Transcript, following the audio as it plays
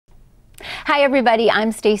Hi everybody,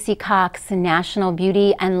 I'm Stacy Cox, National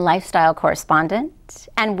Beauty and Lifestyle Correspondent,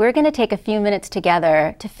 and we're going to take a few minutes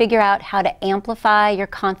together to figure out how to amplify your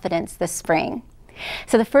confidence this spring.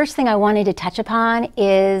 So the first thing I wanted to touch upon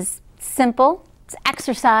is simple.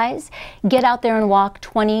 Exercise. Get out there and walk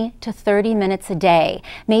 20 to 30 minutes a day.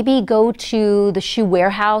 Maybe go to the shoe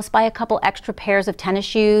warehouse, buy a couple extra pairs of tennis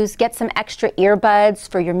shoes, get some extra earbuds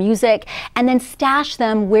for your music, and then stash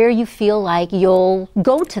them where you feel like you'll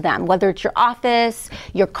go to them, whether it's your office,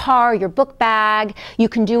 your car, your book bag. You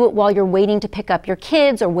can do it while you're waiting to pick up your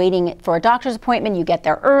kids or waiting for a doctor's appointment. You get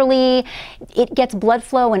there early. It gets blood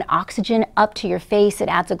flow and oxygen up to your face. It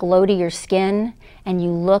adds a glow to your skin, and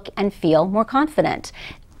you look and feel more confident.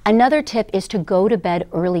 Another tip is to go to bed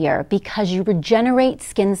earlier because you regenerate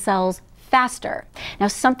skin cells faster. Now,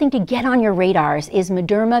 something to get on your radars is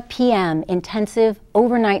Mederma PM Intensive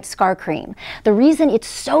Overnight Scar Cream. The reason it's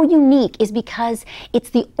so unique is because it's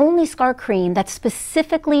the only scar cream that's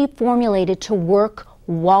specifically formulated to work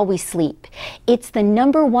while we sleep. It's the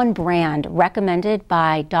 #1 brand recommended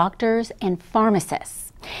by doctors and pharmacists.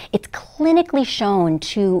 It's clinically shown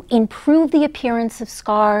to improve the appearance of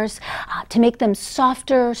scars, to make them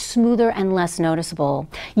softer, smoother, and less noticeable.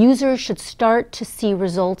 Users should start to see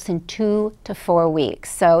results in 2 to 4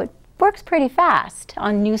 weeks, so it works pretty fast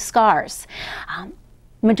on new scars.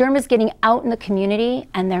 Mederma is getting out in the community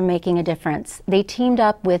and they're making a difference. They teamed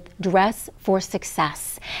up with Dress for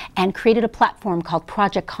Success and created a platform called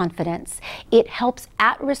Project Confidence. It helps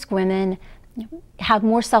at-risk women have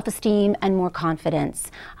more self-esteem and more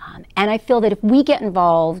confidence. And I feel that if we get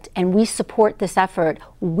involved and we support this effort,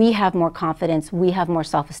 we have more confidence, we have more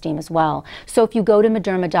self-esteem as well. So if you go to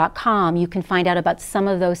Mederma.com, you can find out about some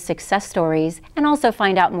of those success stories and also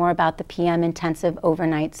find out more about the PM Intensive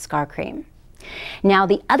Overnight Scar Cream. Now,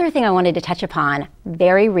 the other thing I wanted to touch upon,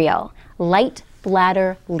 very real, light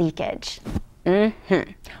bladder leakage.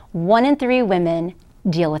 1 in 3 women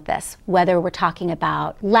deal with this, whether we're talking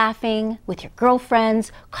about laughing with your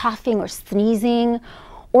girlfriends, coughing or sneezing,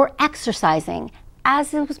 or exercising,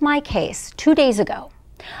 as it was my case 2 days ago.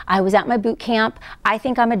 I was at my boot camp. I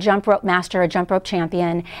think I'm a jump rope master, a jump rope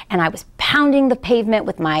champion, and I was pounding the pavement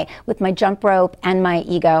with my jump rope and my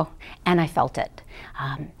ego, and I felt it.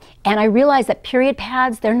 And I realized that period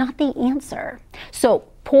pads, they're not the answer. So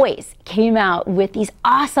Poise came out with these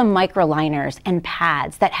awesome microliners and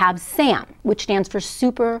pads that have SAM, which stands for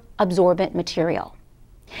super absorbent material.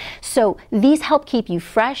 So these help keep you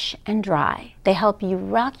fresh and dry. They help you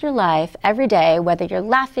rock your life every day, whether you're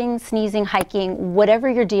laughing, sneezing, hiking, whatever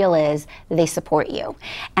your deal is, they support you.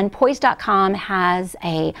 And Poise.com has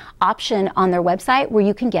an option on their website where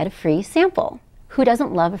you can get a free sample. Who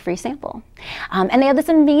doesn't love a free sample? And they have this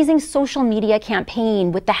amazing social media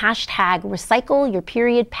campaign with the hashtag Recycle Your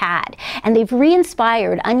Period Pad. And they've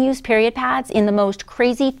re-inspired unused period pads in the most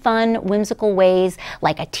crazy, fun, whimsical ways,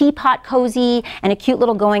 like a teapot cozy and a cute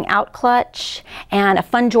little going out clutch and a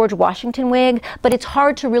fun George Washington wig. But it's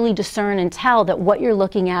hard to really discern and tell that what you're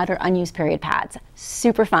looking at are unused period pads.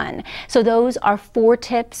 Super fun. So those are 4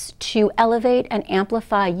 tips to elevate and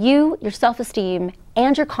amplify you, your self-esteem,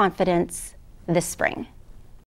 and your confidence this spring.